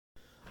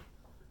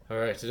All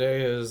right,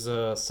 today is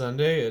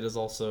Sunday. It is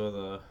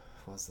also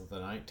the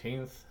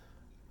 19th.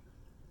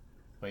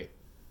 Wait,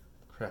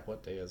 crap,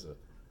 what day is it?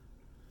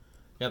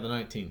 Yeah, the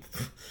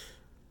 19th.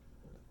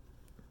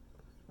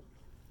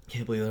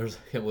 Can't believe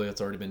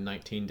it's already been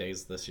 19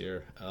 days this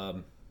year.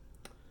 So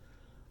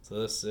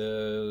this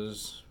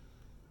is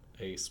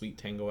a sweet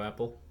tango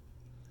apple,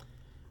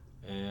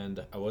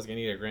 and I was gonna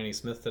eat a Granny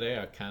Smith today.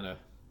 I kind of,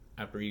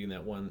 after eating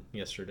that one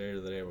yesterday or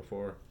the day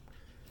before,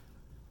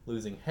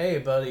 losing. Hey,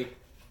 buddy,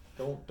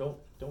 don't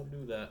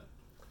do that.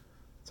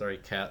 Sorry,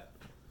 cat.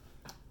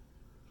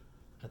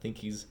 I think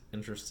he's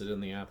interested in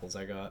the apples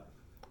I got.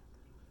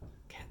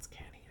 Cats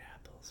can't eat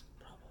apples.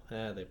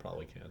 Probably. They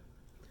probably can.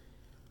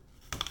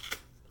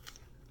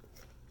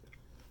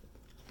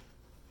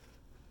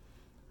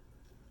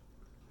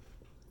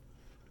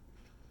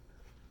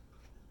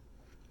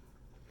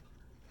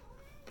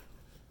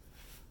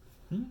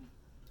 Hmm?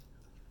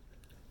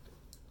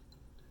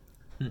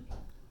 Hmm.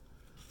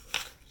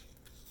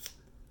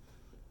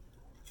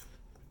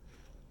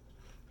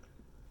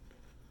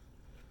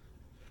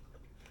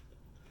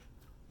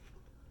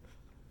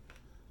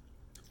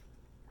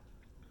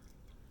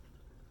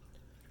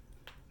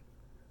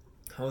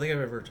 I don't think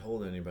I've ever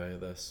told anybody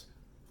this,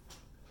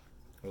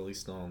 or at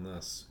least not on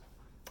this.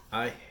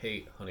 I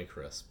hate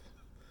Honeycrisp.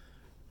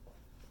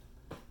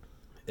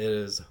 It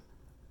is.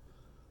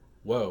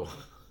 Whoa.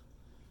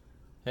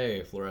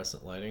 Hey,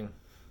 fluorescent lighting.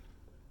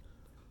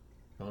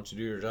 Why don't you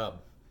do your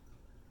job?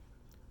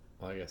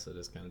 Well, I guess it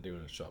is kind of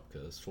doing its job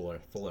because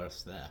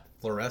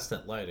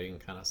fluorescent lighting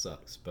kind of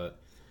sucks. But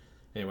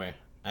anyway,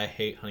 I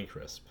hate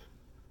Honeycrisp.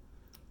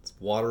 It's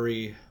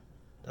watery,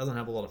 doesn't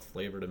have a lot of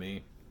flavor to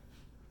me.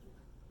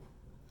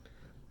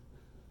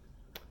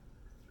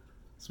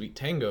 Sweet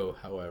Tango,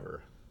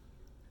 however,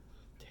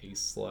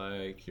 tastes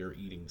like you're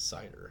eating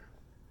cider.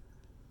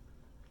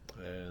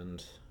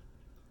 And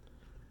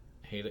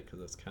I hate it because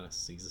it's kind of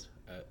season.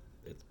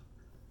 It's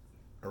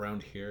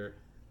around here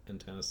in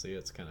Tennessee.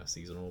 It's kind of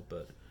seasonal,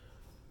 but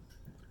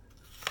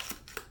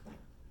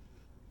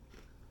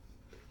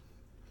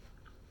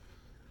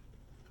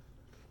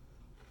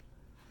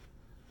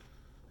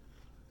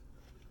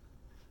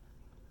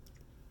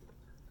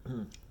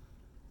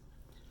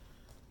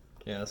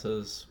yeah, this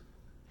is.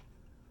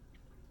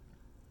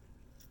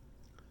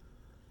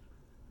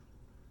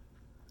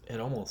 It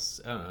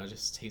almost, I don't know. It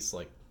just tastes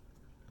like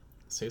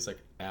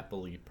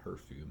appley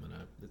perfume,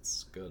 and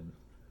it's good.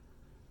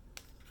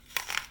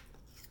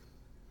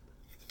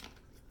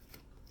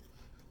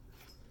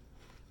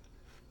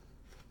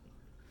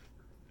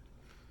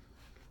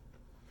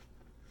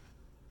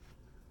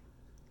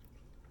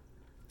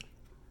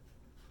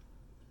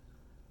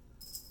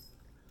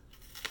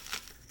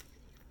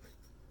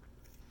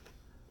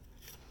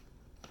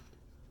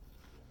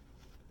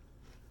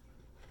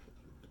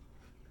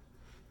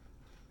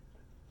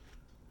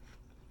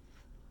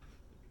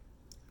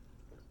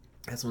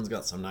 This one's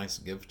got some nice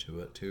give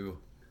to it too.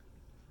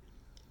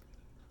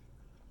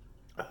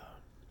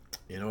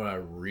 You know what I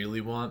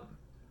really want?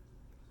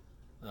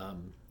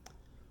 Um,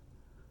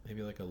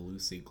 Maybe like a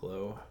Lucy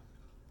Glow.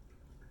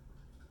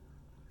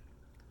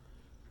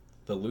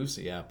 The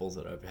Lucy apples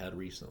that I've had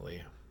recently,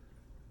 it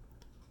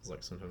was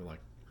like sometime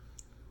like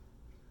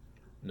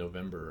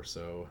November or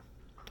so.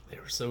 They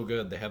were so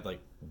good. They had like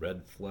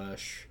red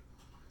flesh.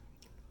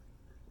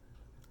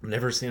 I've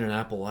never seen an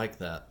apple like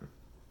that.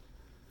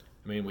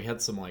 I mean, we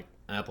had some like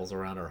apples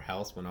around our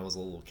house when I was a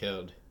little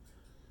kid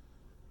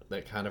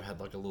that kind of had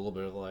like a little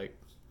bit of like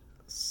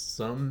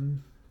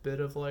some bit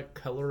of like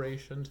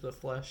coloration to the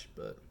flesh,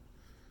 but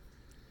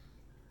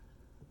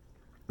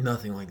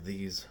nothing like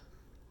these.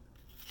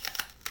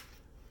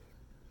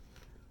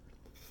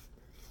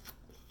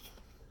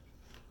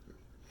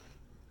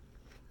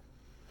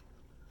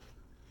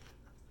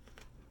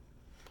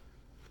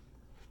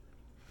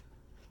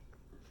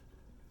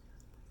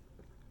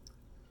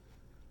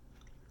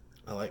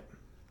 I like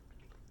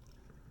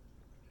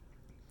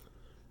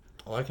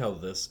I like how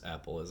this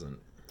apple isn't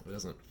it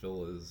doesn't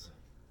feel as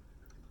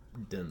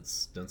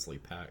densely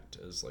packed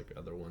as like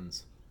other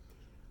ones.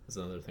 That's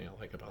another thing I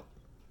like about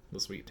the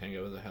Sweet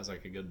Tango is it has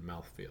like a good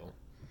mouth feel.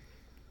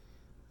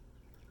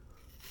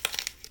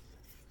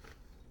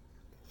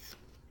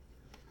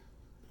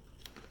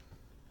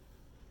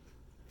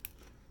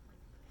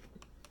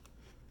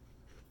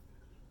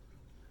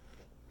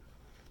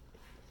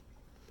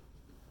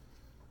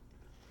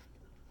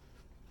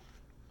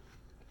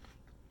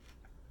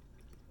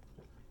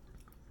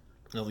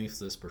 At least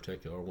this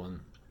particular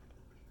one.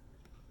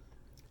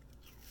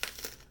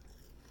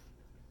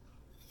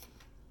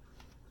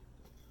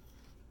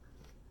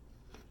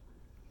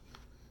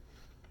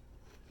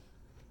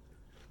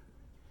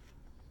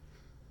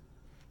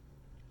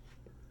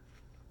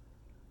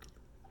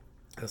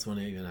 This one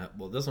even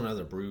this one has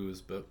a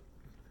bruise, but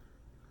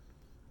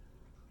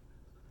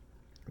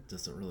it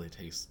doesn't really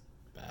taste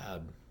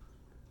bad.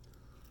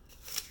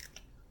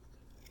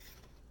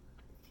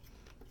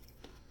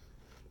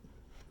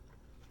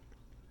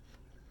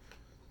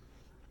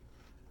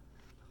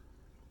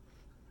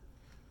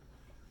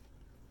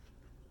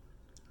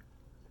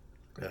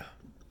 Yeah.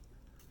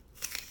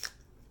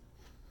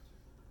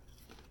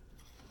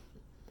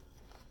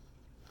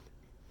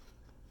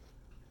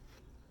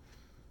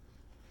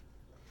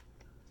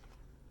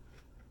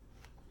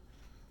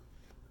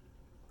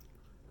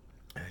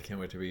 can't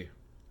wait to be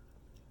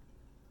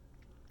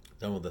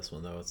done with this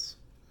one, though.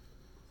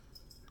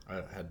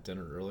 I had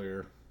dinner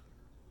earlier,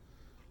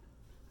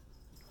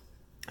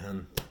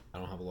 and I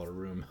don't have a lot of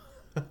room.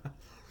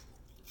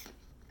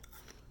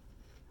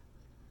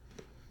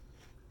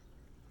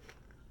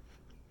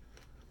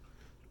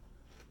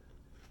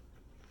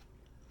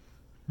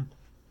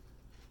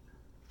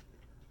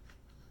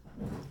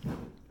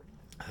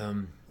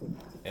 um,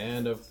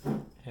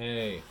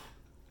 hey,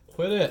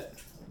 quit it!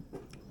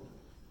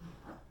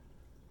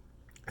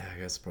 I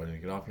guess probably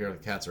gonna get off here.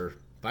 The cats are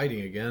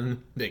fighting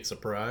again. Big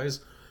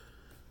surprise.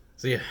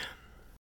 So yeah,